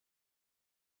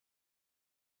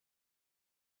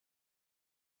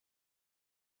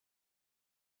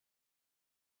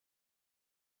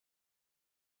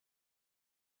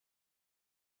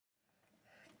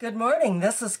Good morning,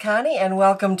 this is Connie and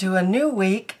welcome to a new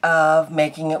week of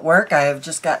Making It Work. I have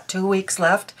just got 2 weeks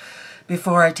left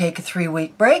before I take a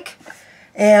 3-week break,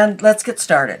 and let's get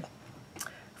started.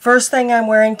 First thing I'm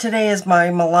wearing today is my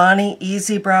Milani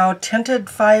Easy Brow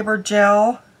Tinted Fiber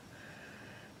Gel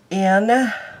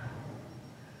in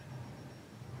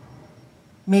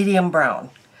medium brown,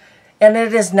 and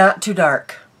it is not too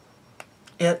dark.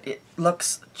 It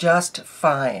looks just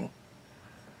fine.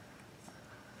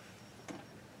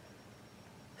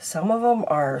 Some of them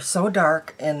are so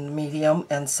dark and medium,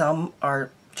 and some are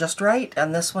just right,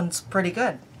 and this one's pretty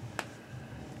good.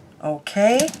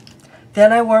 Okay,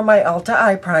 then I wore my Ulta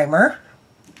Eye Primer.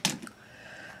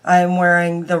 I'm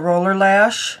wearing the Roller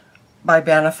Lash by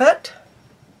Benefit,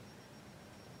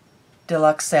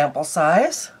 Deluxe Sample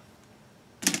Size.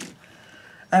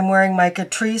 I'm wearing my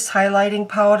Catrice Highlighting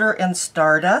Powder in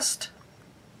Stardust.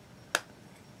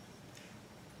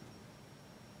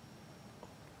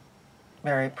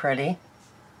 Very pretty.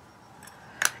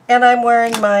 And I'm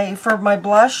wearing for my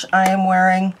blush, I am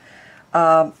wearing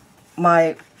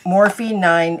my Morphe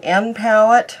 9N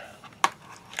palette.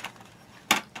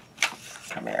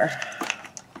 Come here.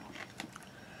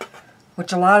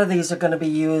 Which a lot of these are going to be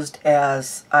used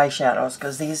as eyeshadows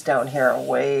because these down here are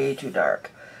way too dark.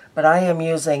 But I am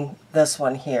using this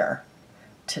one here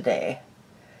today.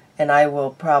 And I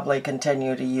will probably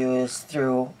continue to use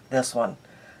through this one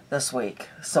this week.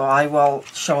 So I will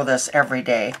show this every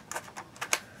day.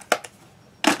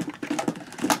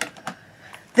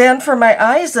 Then for my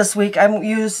eyes this week, I'm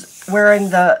wearing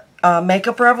the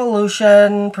Makeup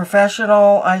Revolution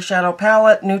Professional Eyeshadow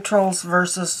Palette, New-Trals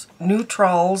versus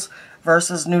New-Trals,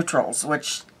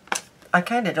 which I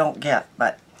kind of don't get.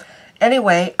 But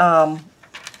anyway, I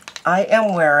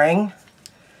am wearing,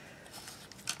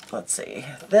 let's see,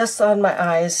 this on my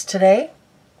eyes today,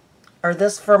 or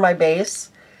this for my base,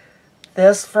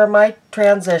 this for my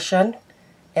transition,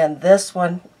 and this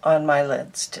one on my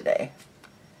lids today.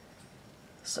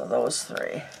 So those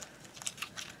three.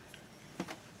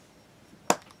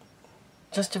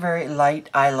 Just a very light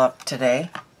eye look today.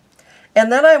 And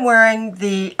then I'm wearing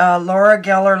the Laura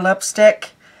Geller lipstick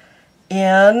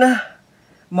in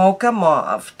Mocha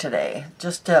Mauve today.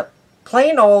 Just a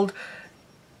plain old,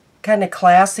 kind of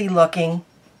classy looking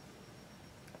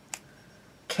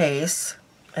case.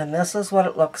 And this is what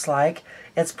it looks like.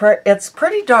 It's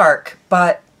pretty dark,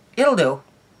 but it'll do.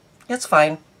 It's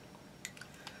fine.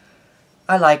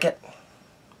 I like it.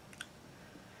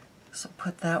 So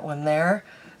put that one there.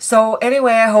 So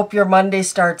anyway, I hope your Monday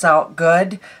starts out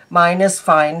good. Mine is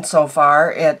fine so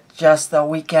far. The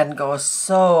weekend goes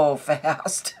so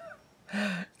fast.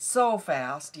 So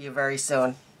fast. See you very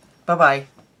soon. Bye-bye.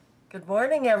 Good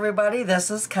morning, everybody. This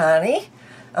is Connie.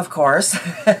 Of course.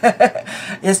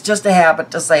 It's just a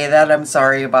habit to say that. I'm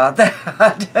sorry about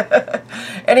that.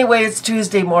 Anyway, it's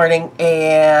Tuesday morning,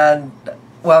 and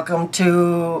welcome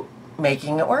to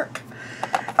Making It Work.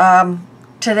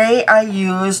 Today I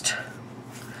used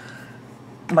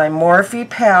my Morphe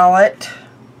palette.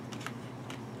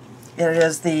 It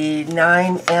is the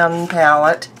 9N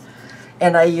palette,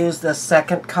 and I used the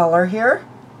second color here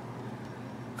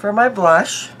for my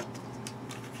blush.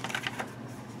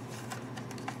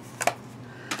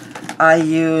 I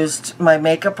used my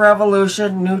Makeup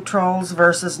Revolution New-Trals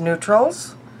versus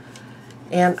New-Trals,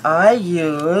 and I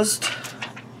used,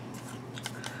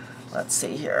 let's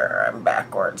see here, I'm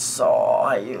backwards, so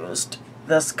I used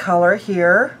this color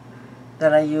here,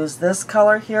 then I used this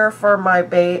color here for my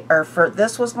base,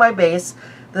 this was my base,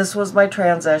 this was my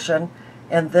transition,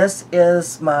 and this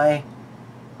is my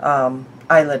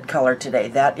eyelid color today.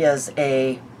 That is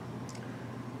a,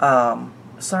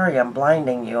 sorry, I'm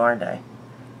blinding you, aren't I?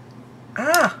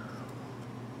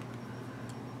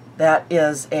 That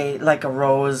is like a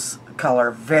rose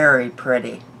color, very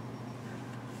pretty.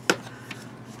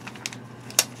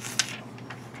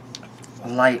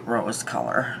 Light rose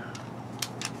color.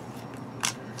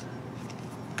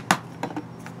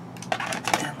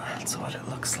 And that's what it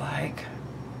looks like.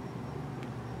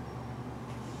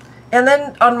 And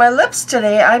then on my lips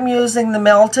today, I'm using the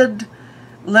Melted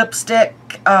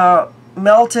lipstick,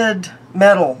 Melted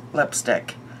Metal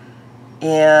lipstick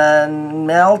in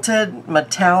Melted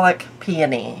Metallic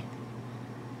Peony.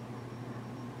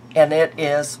 And it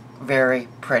is very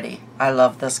pretty. I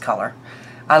love this color.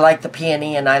 I like the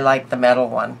peony and I like the metal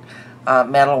one.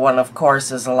 Metal one, of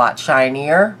course, is a lot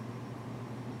shinier.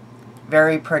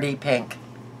 Very pretty pink.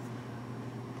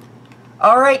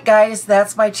 Alright guys,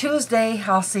 that's my Tuesday.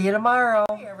 I'll see you tomorrow.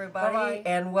 Hey everybody, bye-bye.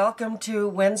 And welcome to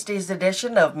Wednesday's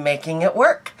edition of Making It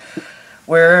Work.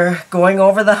 We're going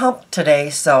over the hump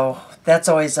today, so that's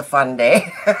always a fun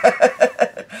day.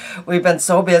 We've been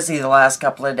so busy the last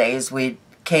couple of days. We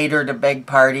catered a big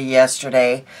party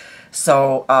yesterday,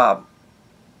 so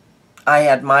I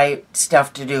had my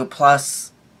stuff to do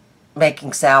plus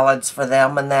making salads for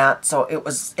them and that. So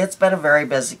it's been a very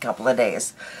busy couple of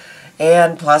days.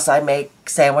 And plus I make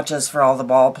sandwiches for all the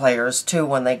ball players too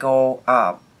when they go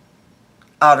out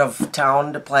of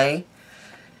town to play.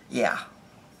 Yeah.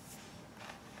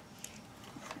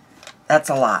 That's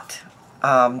a lot.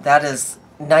 That is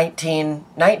 19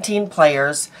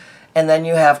 players, and then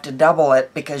you have to double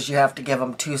it because you have to give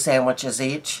them 2 sandwiches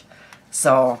each.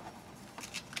 So,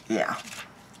 yeah.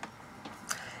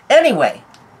 Anyway,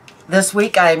 this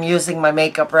week I am using my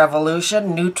Makeup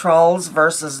Revolution, New-Trals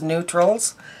versus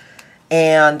New-Trals.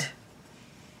 And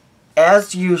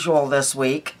as usual this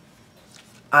week,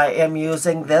 I am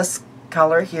using this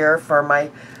color here for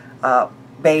my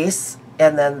base,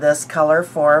 and then this color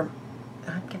for,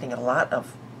 I'm getting a lot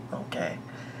of, okay,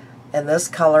 and this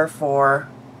color for,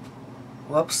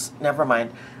 whoops, never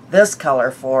mind, this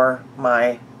color for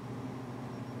my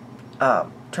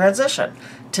transition.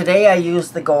 Today I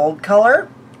used the gold color,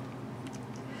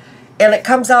 and it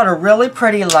comes out a really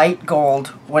pretty light gold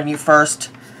when you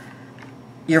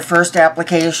your first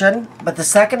application, but the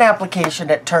second application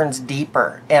it turns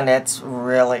deeper, and it's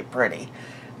really pretty.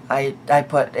 I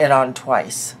put it on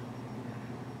twice.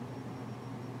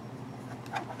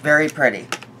 Very pretty.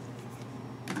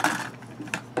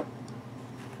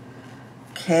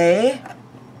 Okay,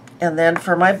 and then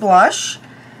for my blush,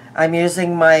 I'm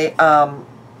using my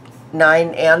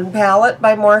 9N palette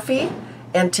by Morphe,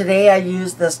 and today I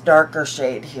used this darker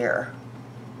shade here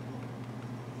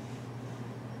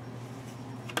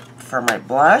for my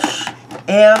blush.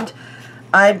 And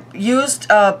I used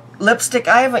lipstick.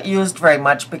 I haven't used very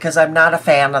much because I'm not a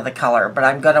fan of the color, but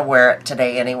I'm going to wear it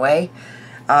today anyway.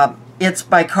 It's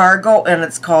by Cargo, and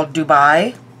it's called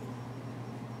Dubai.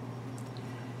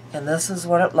 And this is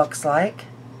what it looks like.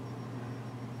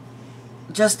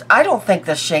 Just, I don't think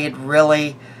the shade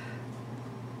really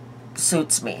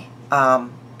suits me.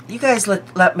 You guys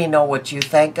let me know what you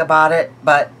think about it,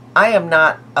 but I am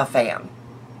not a fan.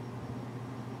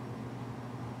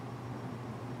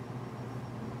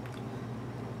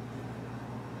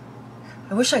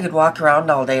 I wish I could walk around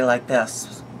all day like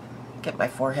this. Get my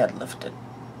forehead lifted.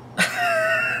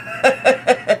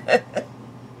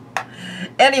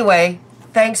 Anyway,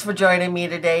 thanks for joining me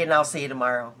today, and I'll see you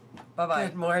tomorrow. Bye-bye.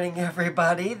 Good morning,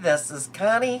 everybody. This is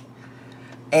Connie,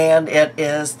 and it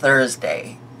is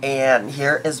Thursday. And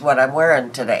here is what I'm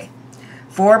wearing today.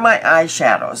 For my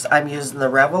eyeshadows, I'm using the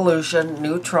Revolution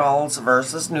New-Trals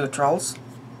versus New-Trals.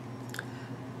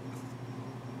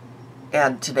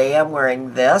 And today I'm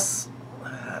wearing this.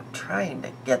 I'm trying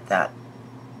to get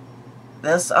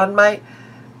this on my,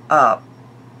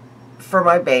 for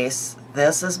my base.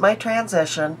 This is my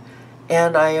transition,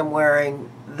 and I am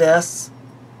wearing this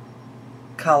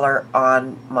color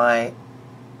on my,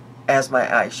 as my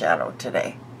eyeshadow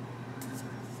today.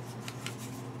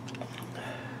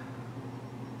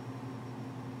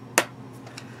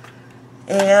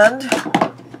 And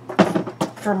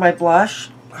for my blush,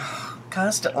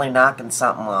 constantly knocking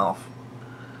something off.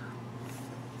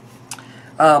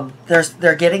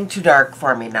 They're getting too dark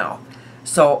for me now.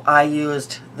 So I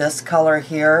used this color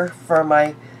here for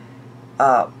my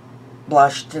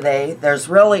blush today. There's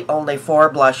really only 4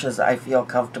 blushes I feel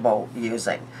comfortable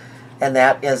using. And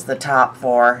that is the top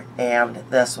 4 and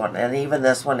this one. And even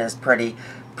this one is pretty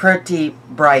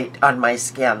bright on my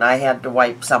skin. I had to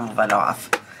wipe some of it off.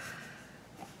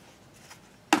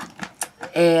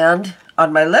 And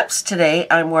on my lips today,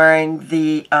 I'm wearing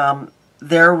the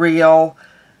They're Real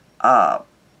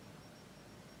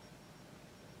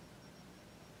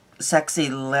Sexy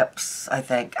Lips, I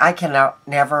think. I can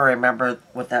never remember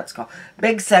what that's called.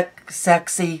 Big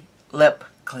Sexy Lip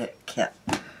Kit.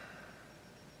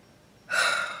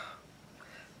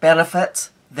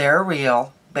 Benefits, They're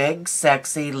Real Big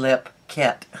Sexy Lip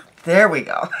Kit. There we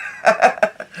go.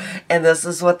 And this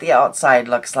is what the outside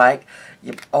looks like.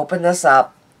 You open this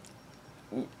up.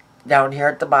 Down here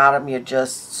at the bottom, you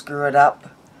just screw it up.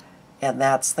 And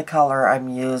that's the color I'm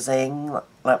using.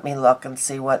 Let me look and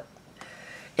see what...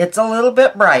 It's a little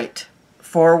bit bright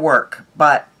for work,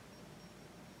 but...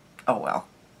 oh well.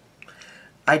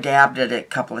 I dabbed it a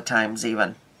couple of times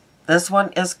even. This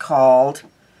one is called...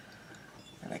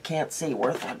 and I can't see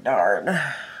worth a darn.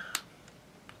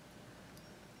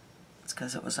 It's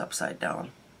because it was upside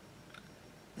down.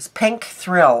 It's Pink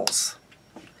Thrills.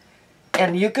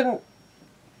 And you can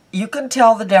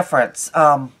tell the difference.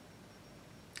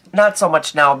 Not so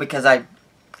much now because I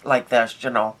like this, you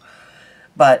know.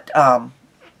 But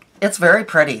it's very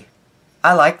pretty.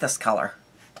 I like this color.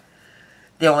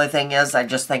 The only thing is, I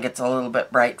just think it's a little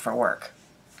bit bright for work.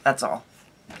 That's all.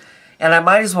 And I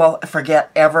might as well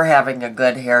forget ever having a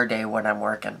good hair day when I'm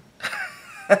working.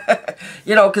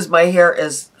 You know, because my hair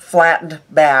is flattened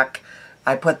back.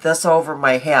 I put this over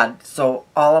my head, so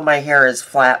all of my hair is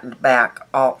flattened back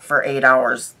all for 8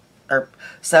 hours, or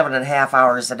 7.5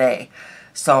 hours a day.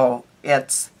 So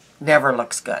it's never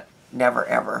looks good. Never,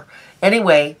 ever.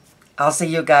 Anyway, I'll see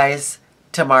you guys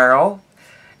tomorrow.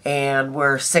 And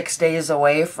we're 6 days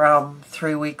away from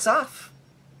 3 weeks off.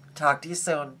 Talk to you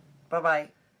soon. Bye-bye.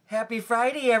 Happy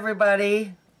Friday,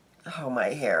 everybody. Oh, my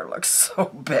hair looks so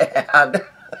bad.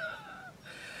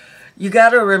 You got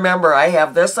to remember, I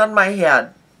have this on my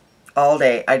head all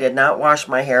day. I did not wash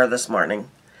my hair this morning.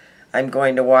 I'm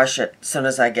going to wash it as soon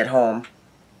as I get home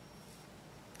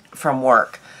from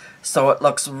work. So it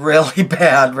looks really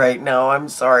bad right now. I'm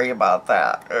sorry about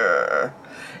that.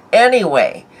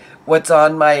 Anyway, what's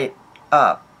on my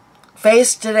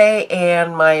face today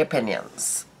and my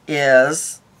opinions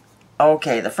is,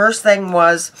 okay, the first thing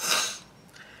was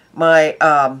my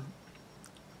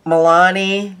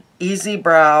Milani Easy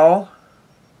Brow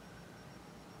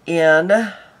in,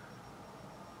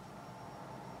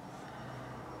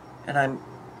 and I'm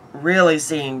really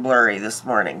seeing blurry this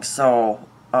morning, so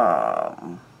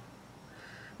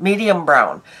medium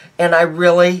brown, and I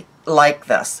really like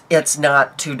this. It's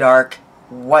not too dark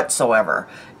whatsoever.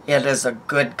 It is a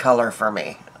good color for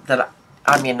me.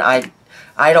 I mean, I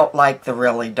don't like the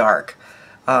really dark.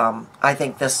 I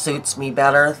think this suits me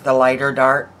better, the lighter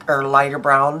dark or lighter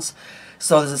browns.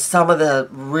 So some of the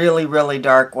really, really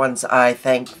dark ones I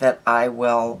think that I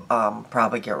will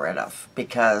probably get rid of,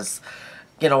 because,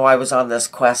 you know, I was on this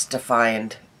quest to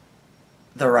find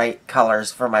the right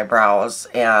colors for my brows,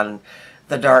 and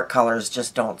the dark colors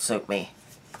just don't suit me.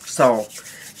 So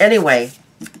anyway,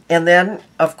 and then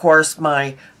of course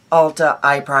my Ulta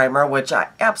eye primer, which I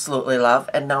absolutely love,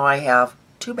 and now I have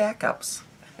 2 backups.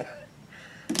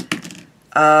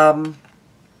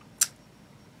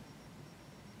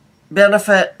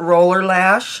 Benefit Roller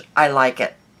Lash, I like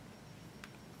it.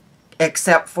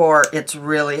 Except for it's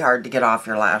really hard to get off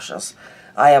your lashes.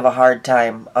 I have a hard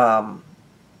time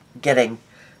getting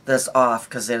this off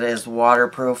because it is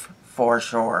waterproof for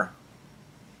sure.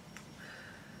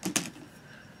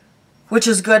 Which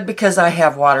is good because I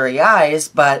have watery eyes,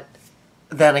 but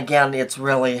then again, it's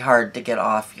really hard to get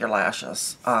off your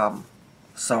lashes.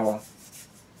 So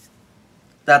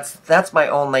that's my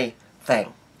only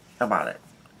thing about it.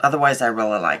 Otherwise, I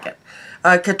really like it.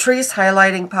 Catrice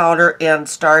Highlighting Powder in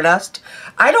Stardust.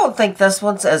 I don't think this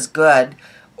one's as good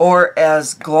or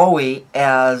as glowy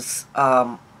as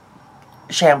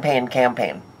Champagne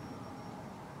Campaign.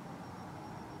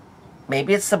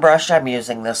 Maybe it's the brush I'm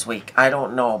using this week. I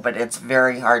don't know, but it's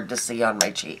very hard to see on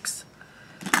my cheeks.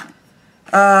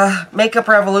 Makeup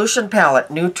Revolution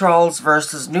palette, New-Trals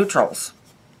versus New-Trals.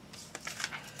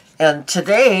 And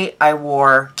today I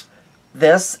wore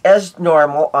this as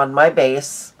normal on my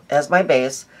base, as my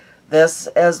base, this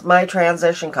as my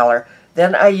transition color.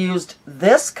 Then I used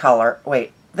this color,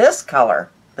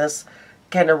 this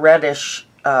kind of reddish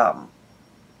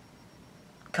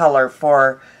color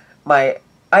for my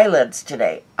eyelids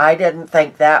today. I didn't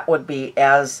think that would be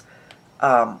as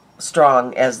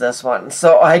strong as this one,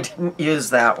 so I didn't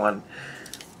use that one.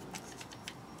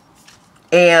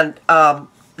 And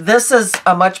this is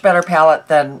a much better palette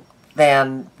than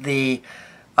the,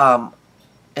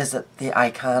 is it the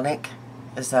Iconic?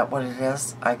 Is that what it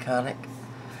is? Iconic?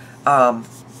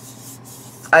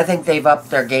 I think they've upped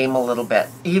their game a little bit,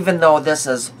 even though this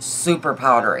is super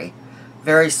powdery.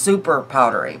 Very super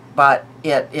powdery, but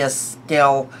it is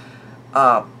still,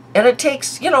 and it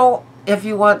takes, you know, if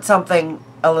you want something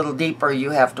a little deeper, you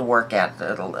have to work at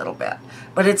it a little bit.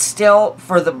 But it's still,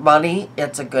 for the money,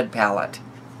 it's a good palette.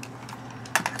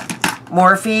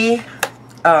 Morphe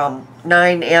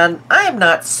 9N. I am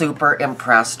not super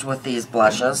impressed with these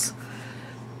blushes.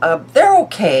 They're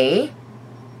okay,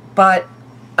 but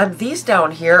these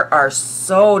down here are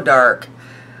so dark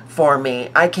for me.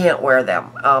 I can't wear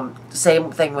them.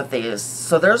 Same thing with these.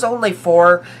 So there's only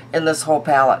 4 in this whole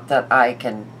palette that I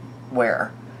can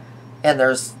wear. And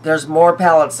there's more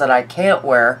palettes that I can't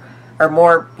wear, or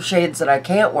more shades that I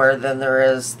can't wear than there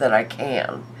is that I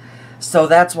can. So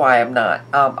that's why I'm not.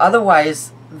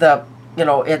 Otherwise, they're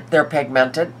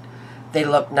pigmented. They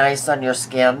look nice on your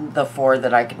skin, the 4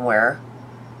 that I can wear.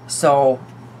 So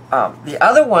the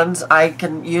other ones I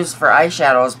can use for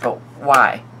eyeshadows, but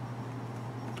why?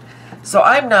 So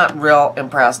I'm not real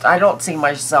impressed. I don't see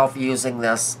myself using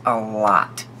this a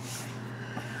lot.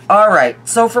 Alright,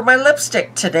 so for my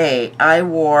lipstick today, I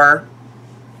wore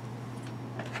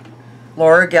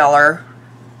Laura Geller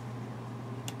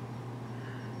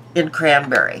in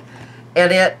cranberry.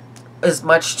 And it is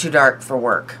much too dark for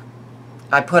work.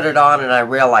 I put it on and I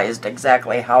realized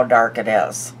exactly how dark it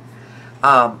is.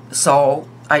 So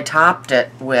I topped it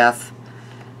with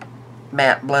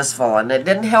Matte Blissful, and it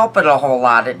didn't help it a whole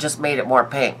lot. It just made it more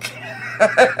pink.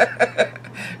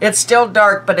 It's still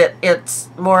dark, but it's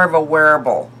more of a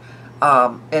wearable.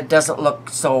 It doesn't look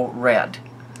so red.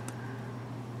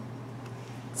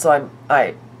 So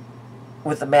I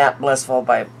with the Matte Blissful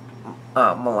by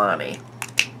Milani.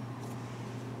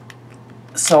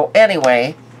 So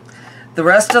anyway, the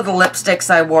rest of the lipsticks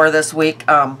I wore this week.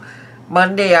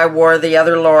 Monday I wore the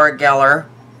other Laura Geller.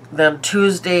 Then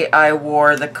Tuesday I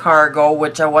wore the Cargo,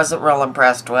 which I wasn't real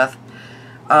impressed with.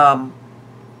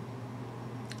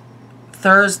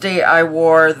 Thursday I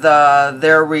wore the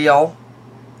They're Real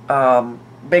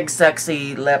Big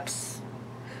Sexy Lips.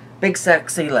 Big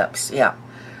Sexy Lips, yeah.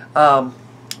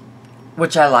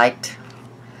 Which I liked.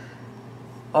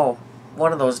 Oh,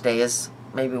 one of those days,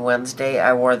 maybe Wednesday,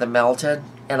 I wore the Melted,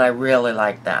 and I really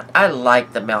liked that. I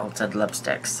like the Melted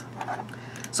lipsticks.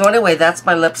 So anyway, that's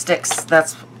my lipsticks.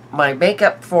 That's my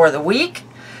makeup for the week.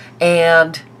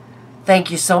 And thank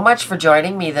you so much for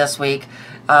joining me this week.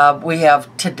 We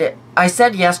have today. I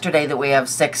said yesterday that we have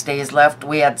 6 days left.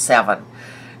 We had 7.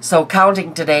 So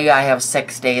counting today, I have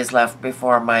 6 days left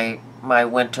before my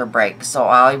winter break. So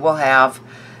I will have,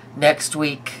 next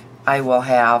week, I will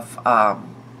have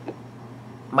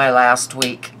my last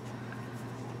week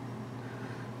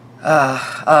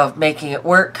of making it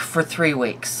work for 3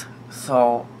 weeks.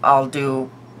 So I'll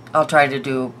try to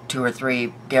do 2 or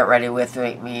 3 get ready with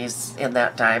me's in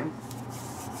that time.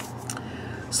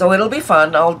 So it'll be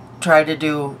fun. I'll try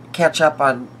to catch up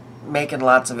on making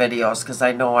lots of videos, because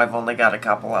I know I've only got a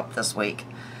couple up this week.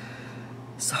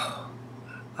 So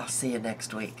I'll see you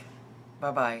next week.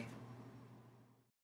 Bye-bye.